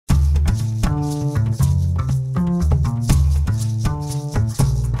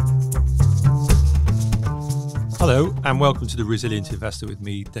Hello and welcome to The Resilient Investor with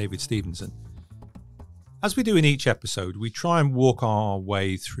me, David Stevenson. As we do in each episode, we try and walk our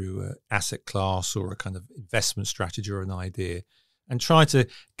way through an asset class or a kind of investment strategy or an idea and try to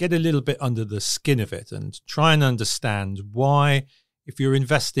get a little bit under the skin of it and try and understand why, if you're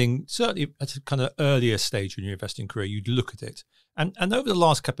investing, certainly at a kind of earlier stage in your investing career, you'd look at it. And over the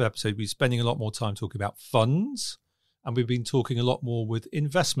last couple of episodes, we've been spending a lot more time talking about funds, and we've been talking a lot more with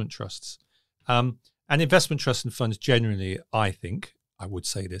investment trusts. And investment trusts and funds generally, I think, I would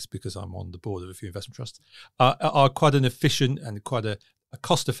say this because I'm on the board of a few investment trusts, are quite an efficient and quite a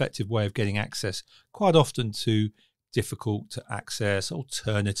cost-effective way of getting access, quite often to difficult to access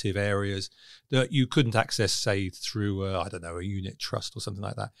alternative areas that you couldn't access, say, through, a unit trust or something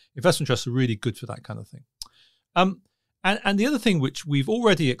like that. Investment trusts are really good for that kind of thing. And the other thing which we've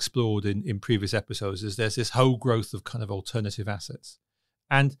already explored in previous episodes is there's this whole growth of kind of alternative assets.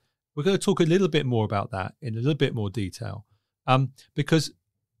 And we're going to talk a little bit more about that in a little bit more detail. Because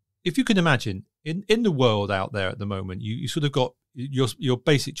if you can imagine, in the world out there at the moment, you sort of got your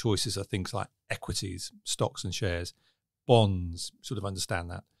basic choices are things like equities, stocks and shares, bonds, sort of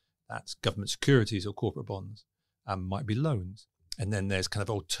understand that. That's government securities or corporate bonds, might be loans. And then there's kind of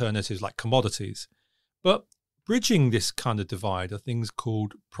alternatives like commodities. But bridging this kind of divide are things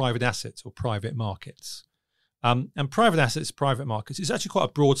called private assets or private markets. And private assets, private markets, is actually quite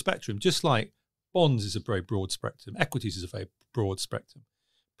a broad spectrum, just like bonds is a very broad spectrum, equities is a very broad spectrum.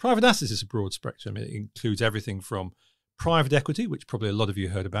 Private assets is a broad spectrum. It includes everything from private equity, which probably a lot of you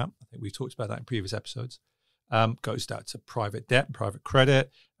heard about. I think we've talked about that in previous episodes. Goes down to private debt, private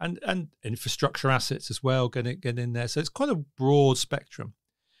credit, and infrastructure assets as well get in there. So it's quite a broad spectrum.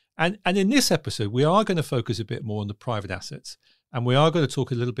 And in this episode, we are going to focus a bit more on the private assets. And we are going to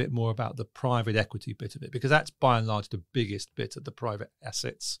talk a little bit more about the private equity bit of it, because that's by and large the biggest bit of the private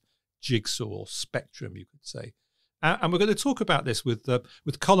assets jigsaw or spectrum, you could say. And we're going to talk about this with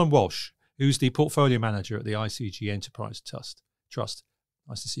Colm Walsh, who's the portfolio manager at the ICG Enterprise Trust.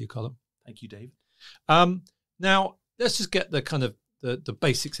 Nice to see you, Colm. Thank you, David. Now, let's just get the kind of the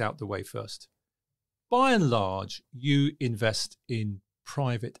basics out the way first. By and large, you invest in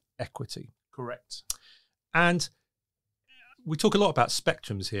private equity. Correct. And we talk a lot about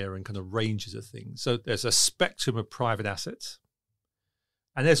spectrums here and kind of ranges of things. So there's a spectrum of private assets.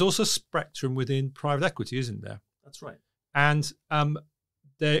 And there's also a spectrum within private equity, isn't there? That's right. And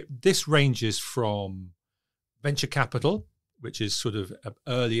this ranges from venture capital, which is sort of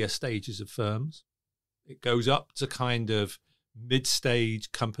earlier stages of firms. It goes up to kind of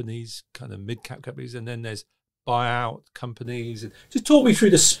mid-stage companies, kind of mid-cap companies. And then there's buyout companies. And just talk me through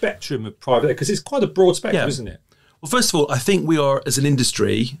the spectrum of private, because it's quite a broad spectrum, isn't it? Well, first of all, I think we are, as an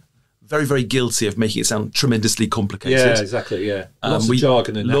industry, very, very guilty of making it sound tremendously complicated. Yeah, exactly, yeah. Lots of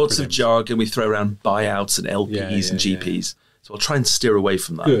jargon and lots acronyms. of jargon. We throw around buyouts and LPs and GPs. So I'll try and steer away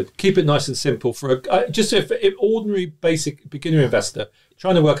from that. Good. Keep it nice and simple for just if ordinary, basic beginner investor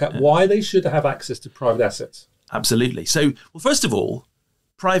trying to work out why they should have access to private assets. Absolutely. So, well, first of all,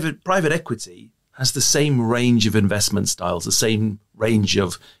 private equity has the same range of investment styles, the same range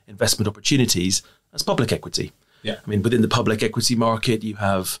of investment opportunities as public equity. Yeah. I mean, within the public equity market, you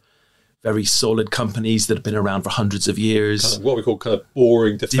have very solid companies that have been around for hundreds of years. Kind of what we call kind of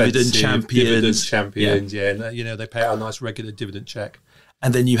boring defensive. Dividend champions. Yeah. And, they pay out a nice regular dividend check.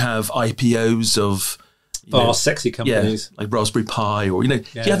 And then you have IPOs of sexy companies. Like Raspberry Pi you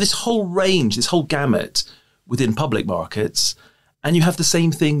have this whole range, this whole gamut within public markets. And you have the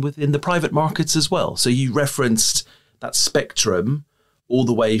same thing within the private markets as well. So you referenced that spectrum all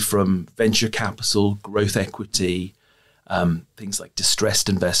the way from venture capital, growth equity, things like distressed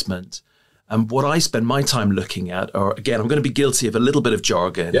investment. And what I spend my time looking at are, again, I'm going to be guilty of a little bit of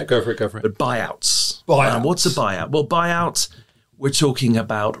jargon. Yeah, go for it. But buyouts. What's a buyout? Well, buyout, we're talking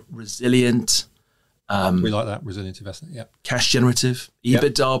about resilient. We like that, resilient investment, yeah. Cash generative,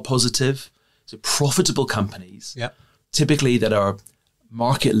 EBITDA positive, so profitable companies. Yeah. Typically that are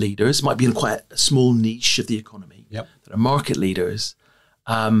market leaders, might be in quite a small niche of the economy, that are market leaders,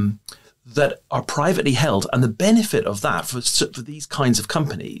 that are privately held. And the benefit of that for these kinds of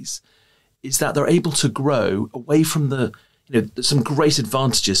companies is that they're able to grow away from there's some great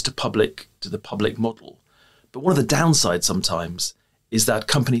advantages to the public model. But one of the downsides sometimes is that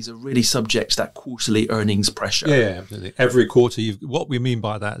companies are really subject to that quarterly earnings pressure. Yeah, absolutely. Every quarter, what we mean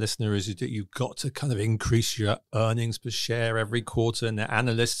by that, listener, is that you've got to kind of increase your earnings per share every quarter, and the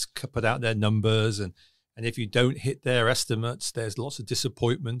analysts put out their numbers, and if you don't hit their estimates, there's lots of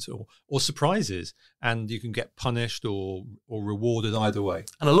disappointment or surprises, and you can get punished or rewarded either way.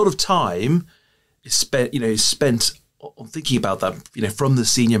 And a lot of time is spent on thinking about that, from the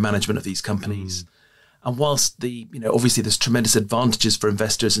senior management of these companies. And whilst obviously there's tremendous advantages for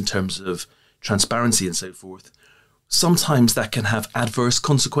investors in terms of transparency and so forth, sometimes that can have adverse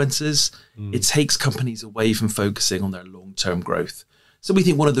consequences. It takes companies away from focusing on their long-term growth. So we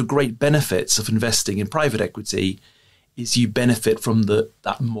think one of the great benefits of investing in private equity is you benefit from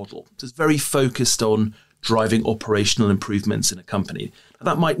that model. So it's very focused on driving operational improvements in a company.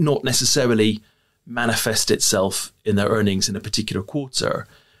 Now, that might not necessarily manifest itself in their earnings in a particular quarter,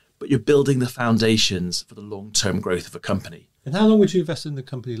 but you're building the foundations for the long-term growth of a company. And how long would you invest in a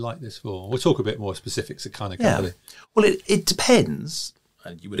company like this for? We'll talk a bit more specifics of kind of company. Yeah. Well, it depends,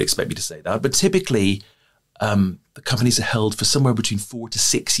 and you would expect me to say that, but typically the companies are held for somewhere between 4 to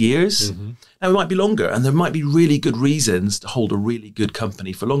 6 years. Mm-hmm. Now, it might be longer, and there might be really good reasons to hold a really good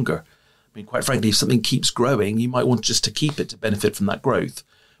company for longer. I mean, quite frankly, if something keeps growing, you might want just to keep it to benefit from that growth.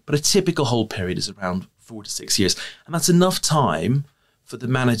 But a typical hold period is around 4 to 6 years. And that's enough time for the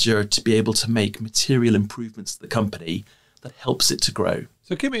manager to be able to make material improvements to the company that helps it to grow.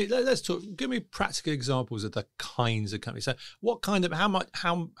 So give me practical examples of the kinds of companies. So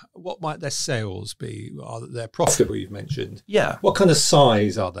what might their sales be? Are they profitable, you've mentioned? Yeah. What kind of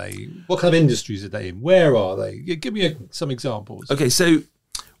size are they? What kind of industries are they in? Where are they? Give me some examples. Okay, so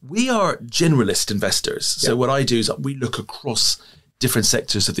we are generalist investors. So what I do is we look across different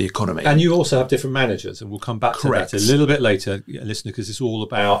sectors of the economy. And you also have different managers, and we'll come back Correct. to that a little bit later, listener, because it's all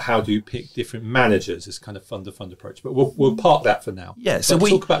about how do you pick different managers, this kind of fund approach. But we'll park that for now. Yeah, so we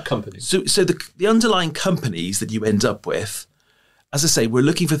talk about companies. So the underlying companies that you end up with, as I say, we're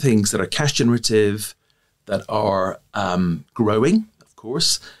looking for things that are cash generative, that are growing, of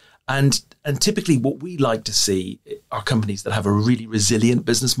course, and typically what we like to see are companies that have a really resilient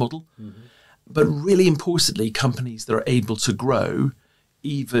business model. Mm-hmm. But really importantly, companies that are able to grow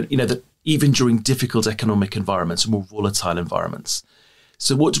even during difficult economic environments, more volatile environments.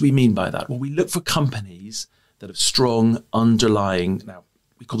 So what do we mean by that? Well, we look for companies that have strong underlying, now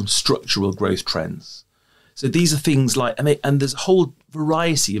we call them structural growth trends. So these are things like, and there's a whole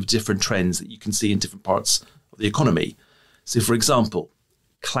variety of different trends that you can see in different parts of the economy. So for example,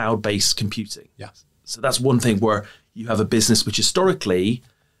 cloud-based computing. Yes. So that's one thing where you have a business which historically,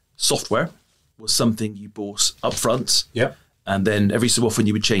 software was something you bought up front. Yep. And then every so often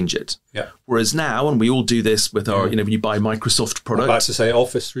you would change it. Yeah. Whereas now, and we all do this with our, when you buy Microsoft products. I'm about to say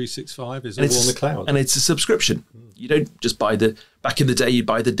Office 365 is all on the cloud. And it's a subscription. You don't just buy back in the day, you'd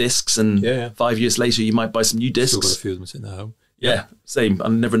buy the discs and 5 years later you might buy some new discs. Still got a few of them sitting at home. Yeah, same. I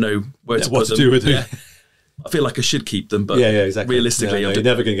never know where to put them. do with them. Yeah. I feel like I should keep them, but exactly. realistically. You're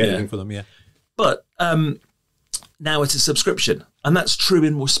never going to get anything for them, But now it's a subscription. And that's true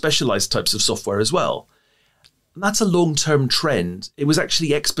in more specialized types of software as well. And that's a long-term trend. It was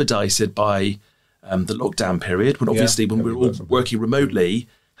actually expedited by the lockdown period, when obviously when we were all working remotely,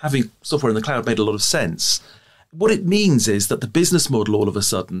 having software in the cloud made a lot of sense. What it means is that the business model all of a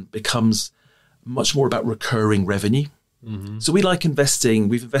sudden becomes much more about recurring revenue. Mm-hmm. So we like investing.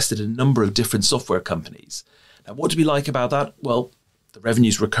 We've invested in a number of different software companies. Now, what do we like about that? Well, the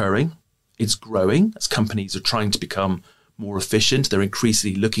revenue's recurring. It's growing as companies are trying to become more efficient. They're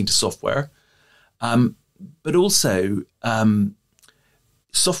increasingly looking to software. But also,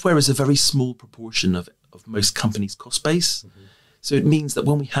 software is a very small proportion of most companies' cost base. Mm-hmm. So it means that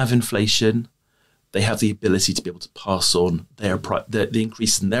when we have inflation, they have the ability to be able to pass on the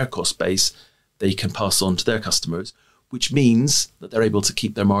increase in their cost base. They can pass on to their customers, which means that they're able to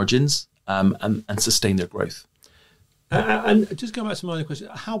keep their margins and sustain their growth. And just going back to my other question,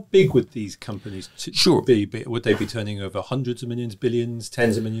 how big would these companies be? Would they be turning over hundreds of millions, billions,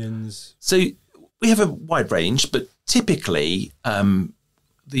 tens of millions? So we have a wide range, but typically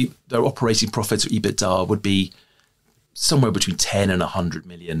their operating profits or EBITDA would be somewhere between 10 and 100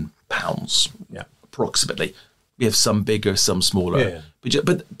 million pounds, approximately. We have some bigger, some smaller. Yeah.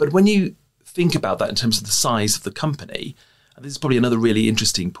 But when you think about that in terms of the size of the company, and this is probably another really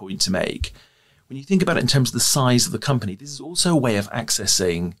interesting point to make, when you think about it in terms of the size of the company, this is also a way of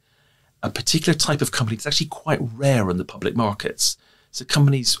accessing a particular type of company that's actually quite rare in the public markets. So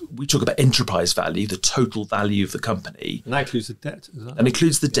companies, we talk about enterprise value, the total value of the company. And that includes the debt, is that? And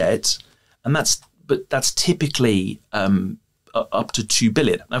includes the debt. And that's typically up to 2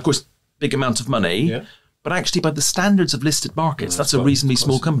 billion. Now, of course, big amount of money, but actually by the standards of listed markets, that's a reasonably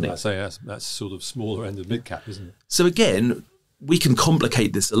small company. I say that's sort of smaller end of mid-cap, isn't it? So again, we can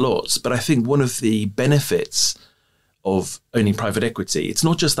complicate this a lot, but I think one of the benefits of owning private equity, it's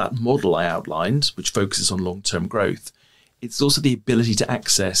not just that model I outlined, which focuses on long-term growth. It's also the ability to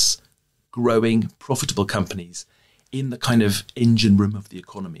access growing, profitable companies in the kind of engine room of the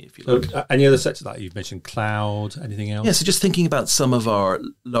economy, if you like. So, any other sectors like you've mentioned, cloud, anything else? Yeah, so just thinking about some of our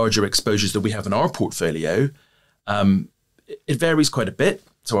larger exposures that we have in our portfolio, it varies quite a bit.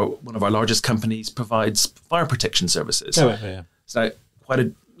 So one of our largest companies provides fire protection services. Yeah. So quite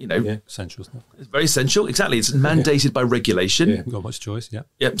a, essential stuff. It's very essential. Exactly. It's mandated by regulation. Yeah, haven't got much choice. Yeah.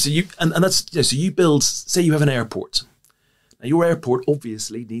 Yeah. So so you build, say you have an airport. Now your airport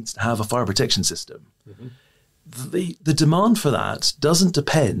obviously needs to have a fire protection system. Mm-hmm. The demand for that doesn't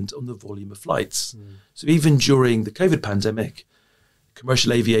depend on the volume of flights. So even during the COVID pandemic,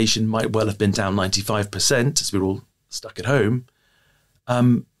 commercial aviation might well have been down 95% as we were all stuck at home.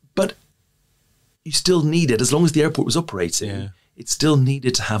 But you still needed, as long as the airport was operating, it still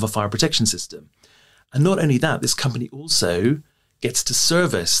needed to have a fire protection system. And not only that, this company also gets to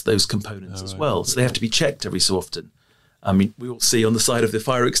service those components as well. So they have to be checked every so often. I mean, we all see on the side of the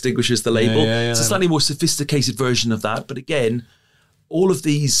fire extinguishers the label. It's a slightly more sophisticated version of that. But again, all of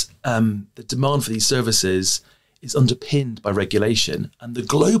these, the demand for these services is underpinned by regulation. And the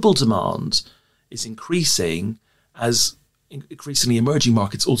global demand is increasing as increasingly emerging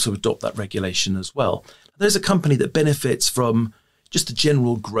markets also adopt that regulation as well. There's a company that benefits from just the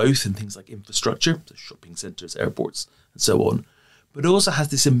general growth in things like infrastructure, so shopping centres, airports, and so on, but it also has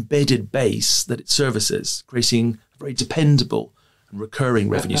this embedded base that it services, creating a very dependable and recurring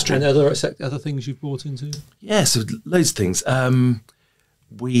revenue stream. And other things you've bought into? Yeah, so loads of things.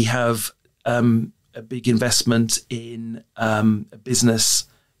 We have a big investment in a business,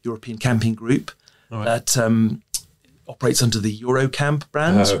 European Camping Group, that operates under the Eurocamp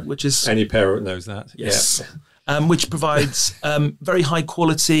brand, which is... Any parent knows that. Yes. Yeah. Which provides very high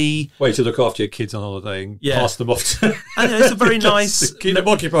quality... Way to look after your kids on holiday and pass them off to... And it's a very nice... Keep them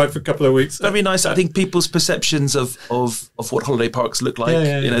occupied for a couple of weeks. Very nice. I think people's perceptions of what holiday parks look like,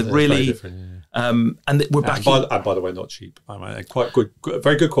 really... And we're back. And by the way, not cheap. Quite good,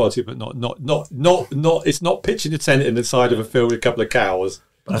 very good quality, but not. It's not pitching a tent in the side of a field with a couple of cows.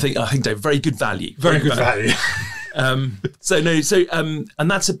 But I think they're very good value. Very good value. And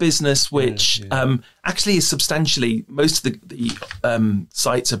that's a business which actually is substantially, most of the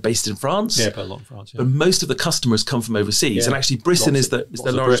sites are based in France. Yeah, but a lot in France. But most of the customers come from overseas, and actually Britain is the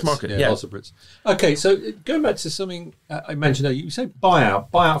largest market. Yeah, lots of Brits. Okay, so going back to something I mentioned earlier, you said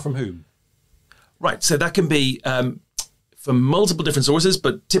buyout from whom? Right, so that can be from multiple different sources,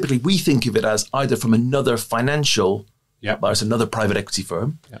 but typically we think of it as either from another financial, there's another private equity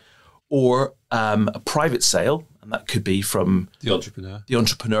firm, or a private sale, and that could be from the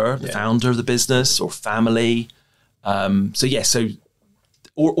entrepreneur, the founder of the business, or family. Or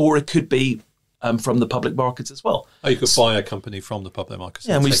it could be from the public markets as well. Oh, you could buy a company from the public markets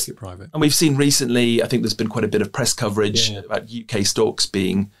and take it private. And we've seen recently, I think there's been quite a bit of press coverage about UK stocks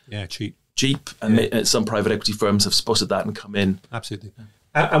being cheap, and some private equity firms have spotted that and come in. Absolutely.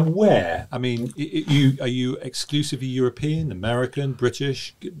 And where? I mean, are you exclusively European, American,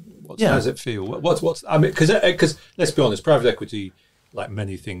 British? How does it feel? What's? I mean, because let's be honest, private equity, like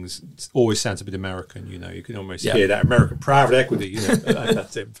many things, always sounds a bit American. You can almost hear that American private equity.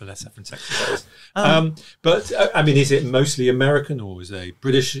 That's it for less different sectors. But I mean, is it mostly American or is it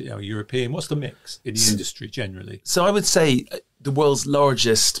British, European? What's the mix in the industry generally? So I would say the world's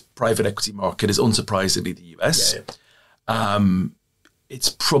largest private equity market is unsurprisingly the US.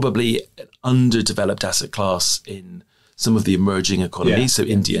 It's probably an underdeveloped asset class in some of the emerging economies, so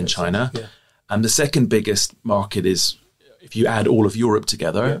India and China. And the second biggest market is, if you add all of Europe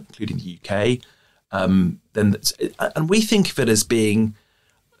together, including the UK, and we think of it as being,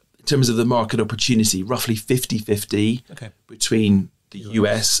 in terms of the market opportunity, roughly 50-50 between the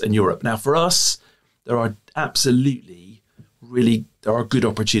US and Europe. Now, for us, there are good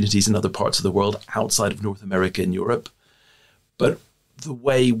opportunities in other parts of the world outside of North America and Europe. But the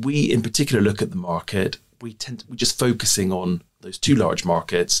way we in particular look at the market, we're just focusing on those two large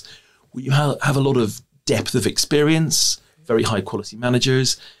markets. We have a lot of depth of experience, very high quality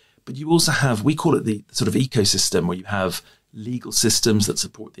managers, but you also have, we call it the sort of ecosystem, where you have legal systems that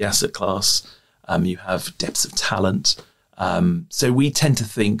support the asset class. You have depths of talent. So we tend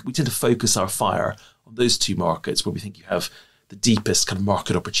to focus our fire on those two markets where we think you have the deepest kind of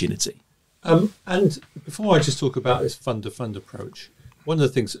market opportunity. And before I just talk about this fund-to-fund approach, one of the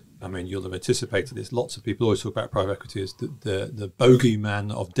things, I mean, you'll have anticipated this, lots of people always talk about private equity as the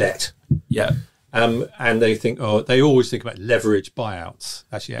bogeyman of debt. Yeah. And they always think about leverage buyouts.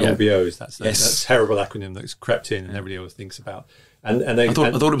 Actually, LBOs, that's that terrible acronym that's crept in and everybody always thinks about. I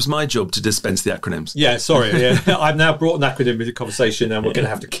thought it was my job to dispense the acronyms. Yeah, sorry. I've now brought an acronym into the conversation and we're going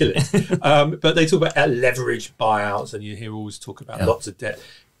to have to kill it. But they talk about leverage buyouts and you hear always talk about lots of debt.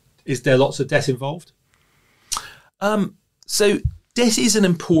 Is there lots of debt involved? So debt is an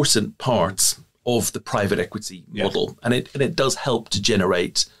important part of the private equity model, and it does help to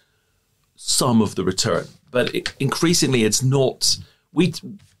generate some of the return. But increasingly, it's not.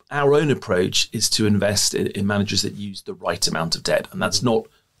 Our own approach is to invest in managers that use the right amount of debt, and that's not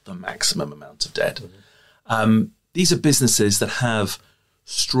the maximum amount of debt. These are businesses that have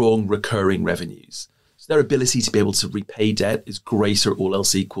strong recurring revenues. So their ability to be able to repay debt is greater, all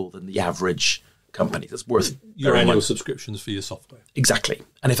else equal, than the average company. That's worth your annual subscriptions for your software. Exactly.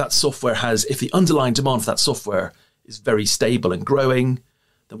 And if the underlying demand for that software is very stable and growing,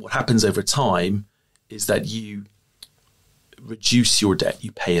 then what happens over time is that you reduce your debt,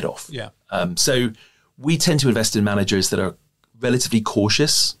 you pay it off. Yeah. So we tend to invest in managers that are relatively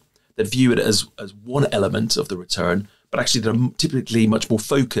cautious, that view it as one element of the return, but actually they're typically much more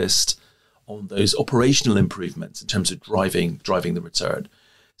focused on those operational improvements in terms of driving the return.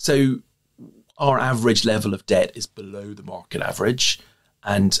 So our average level of debt is below the market average.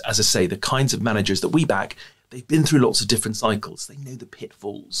 And as I say, the kinds of managers that we back, they've been through lots of different cycles. They know the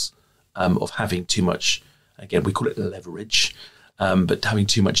pitfalls of having too much, again, we call it leverage, but having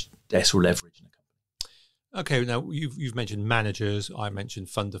too much debt or leverage in a company. Okay, now you've mentioned managers, I mentioned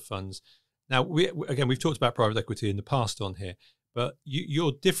fund of funds. Now, we've talked about private equity in the past on here, but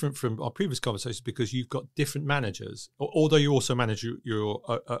you're different from our previous conversations because you've got different managers, although you also manage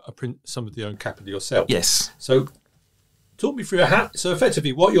some of the own capital yourself. Yes. So talk me through so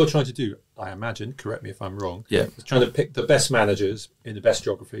effectively what you're trying to do, I imagine, correct me if I'm wrong, is trying to pick the best managers in the best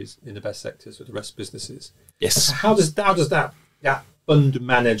geographies, in the best sectors for the best businesses. Yes. How does that fund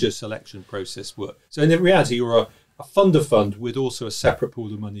manager selection process work? So in reality, you're a fund of fund with also a separate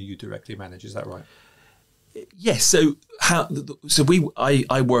pool of money you directly manage. Is that right? Yes. So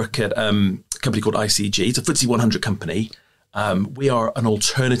I work at a company called ICG. It's a FTSE 100 company. We are an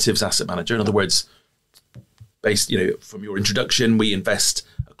alternatives asset manager. In other words, based from your introduction, we invest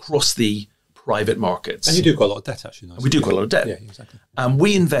across the private markets. And you do quite a lot of debt, actually. We do quite a lot of debt. Yeah, exactly.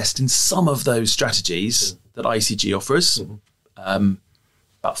 We invest in some of those strategies that ICG offers.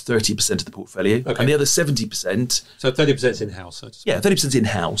 About 30% of the portfolio, and the other 70%. So 30% is in-house, so to speak. Yeah, 30% is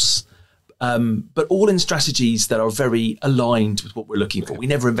in-house, but all in strategies that are very aligned with what we're looking for. We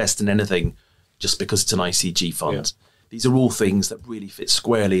never invest in anything just because it's an ICG fund. Yeah. These are all things that really fit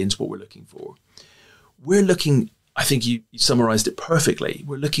squarely into what we're looking for. We're looking, I think you summarized it perfectly,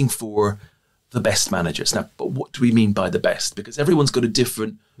 we're looking for the best managers. Now, but what do we mean by the best? Because everyone's got a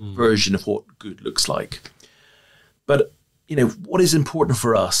different version of what good looks like. But what is important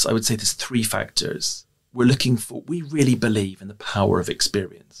for us, I would say there's three factors. We really believe in the power of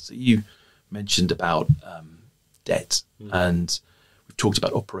experience. So you mentioned about debt, and we've talked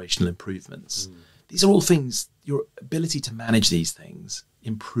about operational improvements. These are all things, your ability to manage these things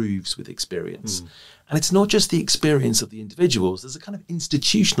improves with experience. And it's not just the experience of the individuals, there's a kind of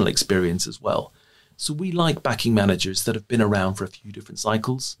institutional experience as well. So we like backing managers that have been around for a few different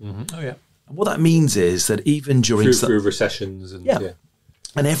cycles. Oh, yeah. And what that means is that even during through recessions and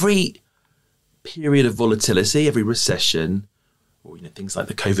and every period of volatility, every recession, or things like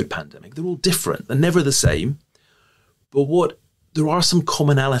the COVID pandemic, they're all different. They're never the same. But there are some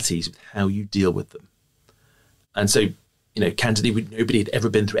commonalities with how you deal with them. And so, candidly, nobody had ever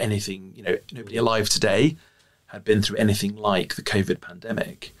been through anything. Nobody alive today had been through anything like the COVID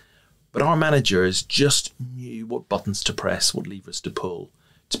pandemic. But our managers just knew what buttons to press, what levers to pull,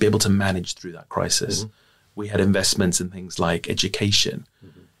 to be able to manage through that crisis. We had investments in things like education,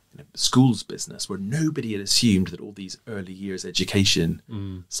 schools business, where nobody had assumed that all these early years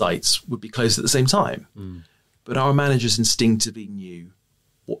education sites would be closed at the same time. But our managers instinctively knew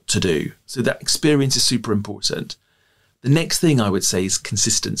what to do. So that experience is super important. The next thing I would say is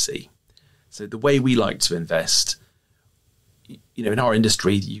consistency. So the way we like to invest, in our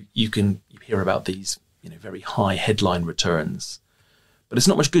industry, you hear about these, very high headline returns. But it's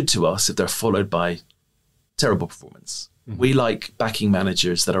not much good to us if they're followed by terrible performance. We like backing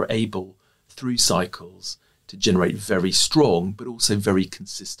managers that are able, through cycles, to generate very strong, but also very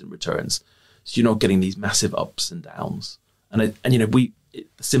consistent returns. So you're not getting these massive ups and downs. And the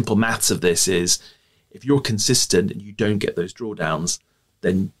simple maths of this is, if you're consistent and you don't get those drawdowns,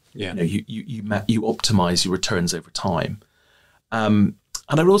 then you optimize your returns over time. And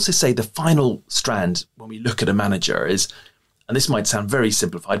I would also say the final strand when we look at a manager is, and this might sound very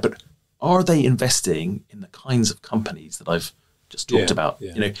simplified, but are they investing in the kinds of companies that I've just talked about?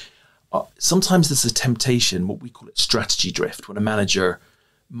 Sometimes there's a temptation, what we call it strategy drift, when a manager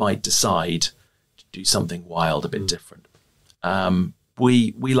might decide to do something wild, a bit different.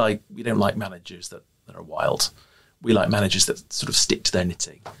 We don't like managers that are wild. we like managers that sort of stick to their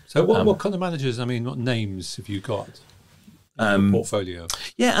knitting. So what kind of managers, I mean, what names have you got in your portfolio?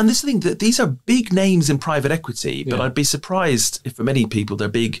 Yeah, and this is the thing, that these are big names in private equity, but I'd be surprised if for many people they're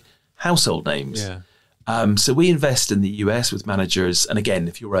big household names. Yeah. So we invest in the US with managers, and again,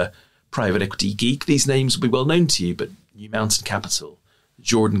 if you're a private equity geek, these names will be well known to you, but New Mountain Capital,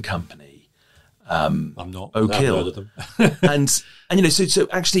 Jordan Company, I'm not. Oak Hill. I've heard of them. and so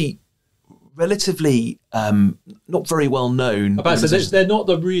actually relatively not very well known. So they're not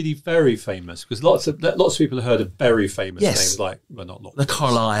the really very famous, because lots of people have heard of very famous names like, well, not lots, the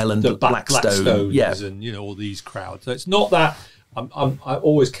Carlyle and the Blackstone, and all these crowds. So it's not that. I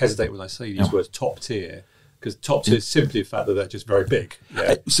always hesitate when I say these words top tier, because top tier is simply the fact that they're just very big.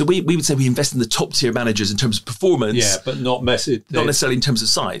 Yeah. So we would say we invest in the top tier managers in terms of performance, but not necessarily in terms of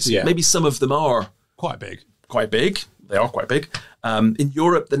size. Yeah. Maybe some of them are quite big. They are quite big. In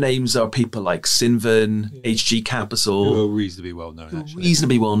Europe, the names are people like Cinven, HG Capital, who are reasonably well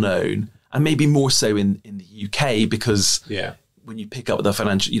known, and maybe more so in the UK, because when you pick up the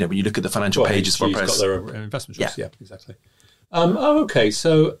financial, when you look at the financial pages for press, got their own investment trust. Yeah, exactly. Okay.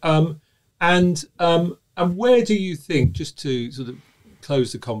 So and where do you think, just to sort of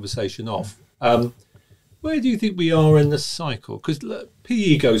close the conversation off, where do you think we are in the cycle? Because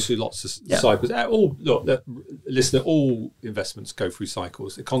PE goes through lots of cycles. All investments go through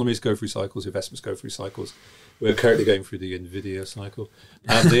cycles. Economies go through cycles. Investments go through cycles. We're currently going through the NVIDIA cycle,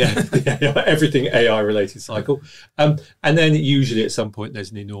 the everything AI-related cycle. And then usually at some point there's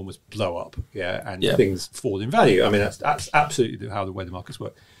an enormous blow-up, and things fall in value. I mean, that's absolutely how the way the markets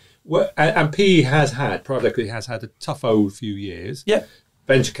work. And private equity has had a tough old few years. Yeah.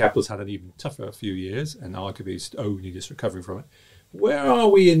 Venture capital's had an even tougher few years, and arguably is only just recovering from it. Where are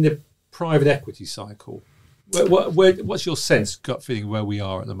we in the private equity cycle? What's your sense, gut feeling, where we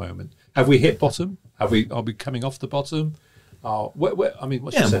are at the moment? Have we hit bottom? Are we coming off the bottom?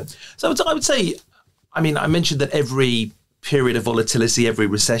 What's your sense? So I would say, I mentioned that every period of volatility, every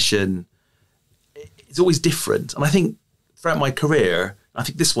recession, is always different. And I think throughout my career, I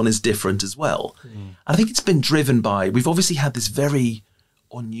think this one is different as well. And I think it's been driven by, we've obviously had this very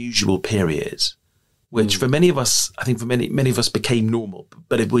unusual period, which for many of us, I think for many of us became normal.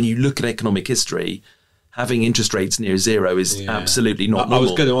 But when you look at economic history, having interest rates near zero is absolutely not normal. I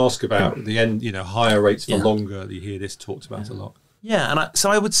was going to ask about the end, higher rates for longer. You hear this talked about a lot. Yeah, and so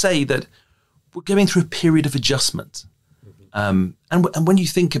I would say that we're going through a period of adjustment. And when you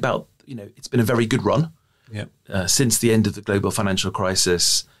think about, it's been a very good run. Since the end of the global financial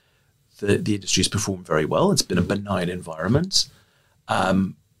crisis, the industry has performed very well. It's been a benign environment.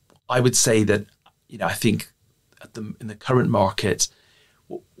 I would say that, I think in the current market,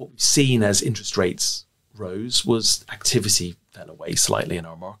 what we've seen as interest rates rose was activity fell away slightly in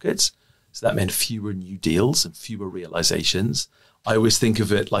our markets. So that meant fewer new deals and fewer realizations. I always think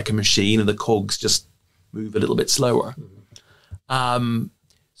of it like a machine, and the cogs just move a little bit slower.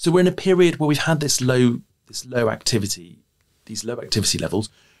 So we're in a period where we've had these low activity levels,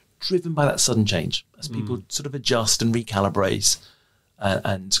 driven by that sudden change as people sort of adjust and recalibrate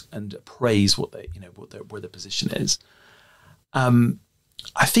and appraise what where their position is.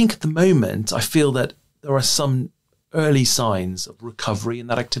 I think at the moment, I feel that there are some early signs of recovery in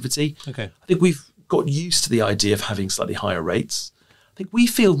that activity. Okay. I think we've got used to the idea of having slightly higher rates. I think we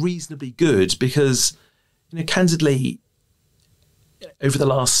feel reasonably good because, candidly, over the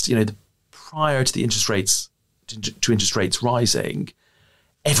last, prior to the interest rates rising,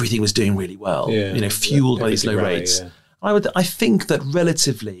 everything was doing really well. Fueled by these low rates. Yeah. I think that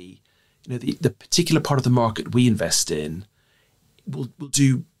relatively, the particular part of the market we invest in will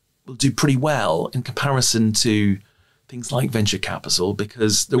do pretty well in comparison to things like venture capital,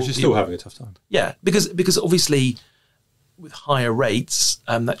 because which is still having a tough time. Yeah, because obviously with higher rates,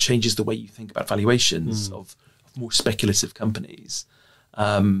 that changes the way you think about valuations of more speculative companies,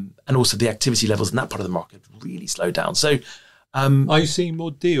 and also the activity levels in that part of the market really slowed down. So, are you seeing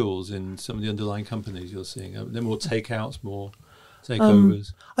more deals in some of the underlying companies you're seeing? Are there more takeouts, more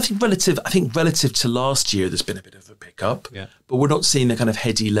takeovers? I think relative to last year, there's been a bit of a pickup, but we're not seeing the kind of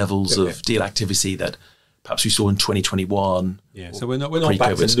heady levels of deal activity that perhaps we saw in 2021. Yeah, so we're not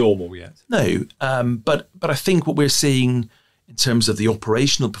back to normal yet. No, but I think what we're seeing in terms of the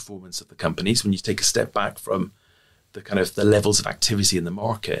operational performance of the companies, when you take a step back from the kind of the levels of activity in the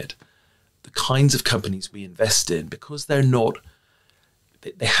market, the kinds of companies we invest in, because they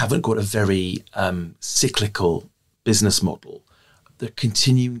haven't got a very cyclical business model, they're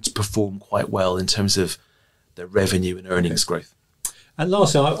continuing to perform quite well in terms of their revenue and earnings growth. And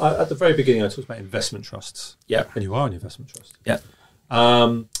lastly, at the very beginning, I talked about investment trusts. Yeah. And you are an investment trust. Yeah.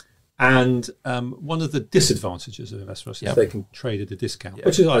 And one of the disadvantages of investment trusts is they can trade at a discount,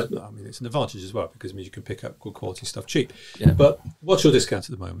 which is, I mean, it's an advantage as well because it means you can pick up good quality stuff cheap. Yeah. But what's your discount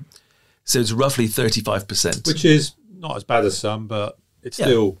at the moment? So it's roughly 35%. Which is not as bad as some, but it's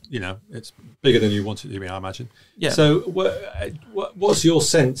still, it's bigger than you want it to be, I imagine. Yeah. So what's your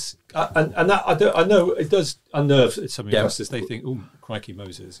sense? And that I know it does unnerve some investors. They think, oh, crikey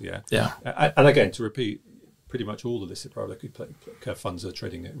Moses, yeah. And again, to repeat, pretty much all the listed private equity funds are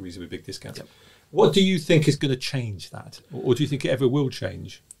trading at reasonably big discounts. Yep. What do you think is going to change that? Or do you think it ever will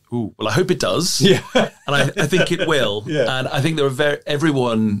change? Ooh, well, I hope it does. Yeah. And I think it will. Yeah. And I think there are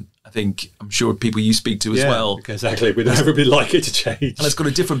everyone, I'm sure people you speak to as well. Exactly. We'd never be like it to change. And it's got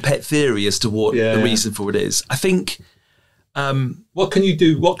a different pet theory as to what the reason for it is. I think... what can you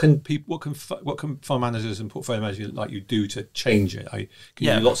do? What can fund managers and portfolio managers like you do to change it? Can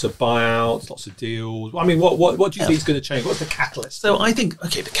you do lots of buyouts, lots of deals? I mean, what do you think is going to change? What's the catalyst? So I think,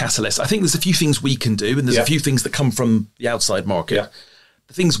 the catalyst. I think there's a few things we can do, and there's a few things that come from the outside market. Yeah.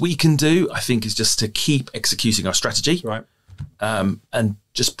 The things we can do, I think, is just to keep executing our strategy, right, and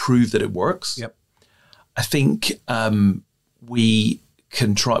just prove that it works. Yep. I think we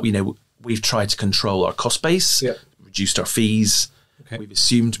can try. We've tried to control our cost base. Yep. Reduced our fees. Okay. We've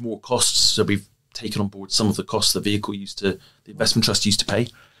assumed more costs, so we've taken on board some of the costs the investment trust used to pay.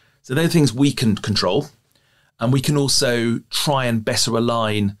 So they're things we can control, and we can also try and better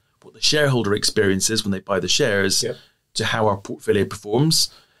align what the shareholder experience is when they buy the shares to how our portfolio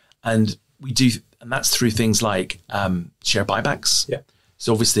performs, and that's through things like share buybacks. Yeah.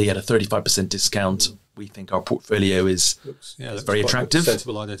 So obviously at a 35% discount. We think our portfolio is very attractive.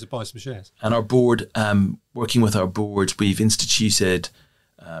 Sensible idea to buy some shares. And our board, working with our board, we've instituted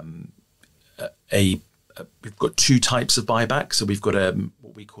we've got two types of buyback. So we've got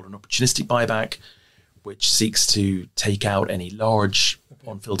what we call an opportunistic buyback, which seeks to take out any large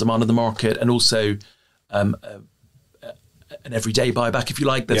on-fill demand in the market, and also an everyday buyback, if you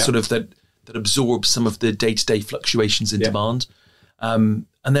like, that absorbs some of the day-to-day fluctuations in demand.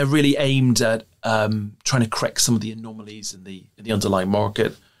 And they're really aimed at trying to correct some of the anomalies in the underlying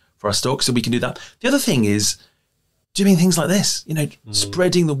market for our stock, so we can do that. The other thing is doing things like this,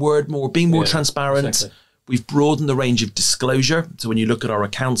 spreading the word more, being more transparent. Exactly. We've broadened the range of disclosure. So when you look at our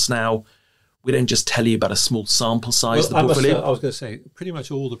accounts now, we don't just tell you about a small sample size of the portfolio. I was going to say, pretty much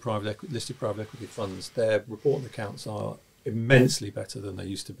all the listed private equity funds, their reporting accounts are immensely better than they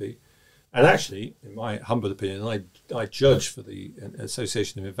used to be. And actually, in my humble opinion, I judge for the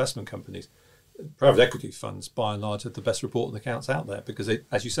Association of Investment Companies, private equity funds, by and large, have the best reporting accounts out there because,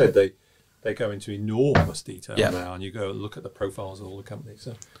 as you said, they go into enormous detail now, and you go look at the profiles of all the companies.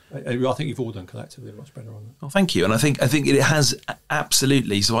 So I think you've all done collectively much better on that. Well, thank you. And I think it has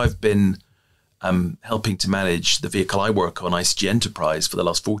absolutely. So I've been helping to manage the vehicle I work on, ICG Enterprise, for the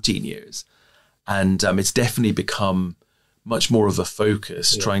last 14 years. And it's definitely become much more of a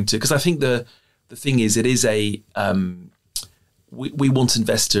focus trying to, because I think the thing is, it is we want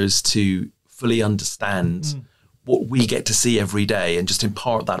investors to fully understand what we get to see every day and just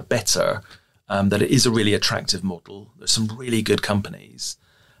impart that better, that it is a really attractive model. There's some really good companies.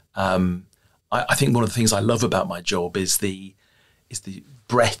 I think one of the things I love about my job is the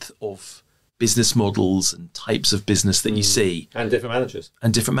breadth of business models and types of business that you see. And different managers.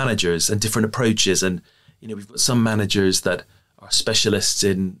 And different approaches. And we've got some managers that are specialists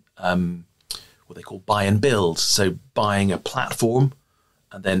in what they call buy and build. So buying a platform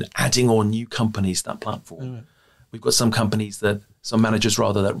and then adding on new companies to that platform. Right. We've got some managers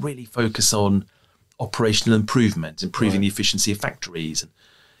that really focus on operational improvement, improving the efficiency of factories. And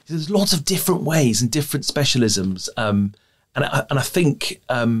there's lots of different ways and different specialisms. And I think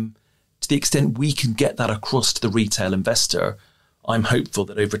to the extent we can get that across to the retail investor, I'm hopeful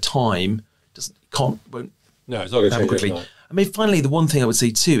that over time, it's not going to change quickly. I mean, finally, the one thing I would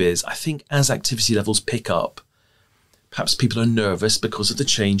say too is I think as activity levels pick up, perhaps people are nervous because of the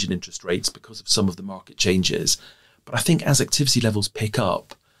change in interest rates, because of some of the market changes. But I think as activity levels pick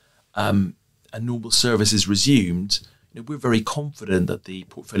up and normal service is resumed, we're very confident that the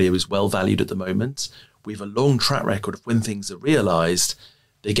portfolio is well valued at the moment. We have a long track record of when things are realised,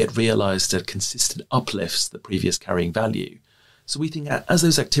 they get realised at consistent uplifts to the previous carrying value. So we think as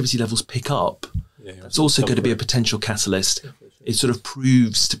those activity levels pick up, it's also going to be a potential catalyst. It sort of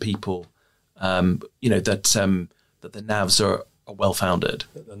proves to people, that the NAVs are well founded.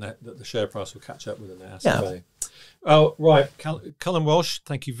 That the share price will catch up with the asset value. Oh, right. Colm Walsh,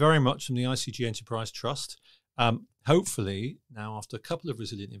 thank you very much from the ICG Enterprise Trust. Hopefully, now after a couple of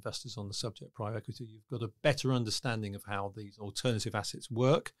resilient investors on the subject of private equity, you've got a better understanding of how these alternative assets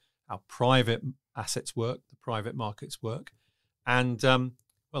work, how private assets work, the private markets work, and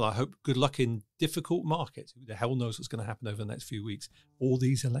Well, I hope good luck in difficult markets. Who the hell knows what's going to happen over the next few weeks? All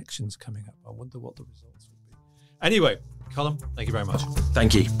these elections coming up. I wonder what the results will be. Anyway, Colm, thank you very much.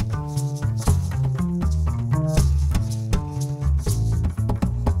 Thank you.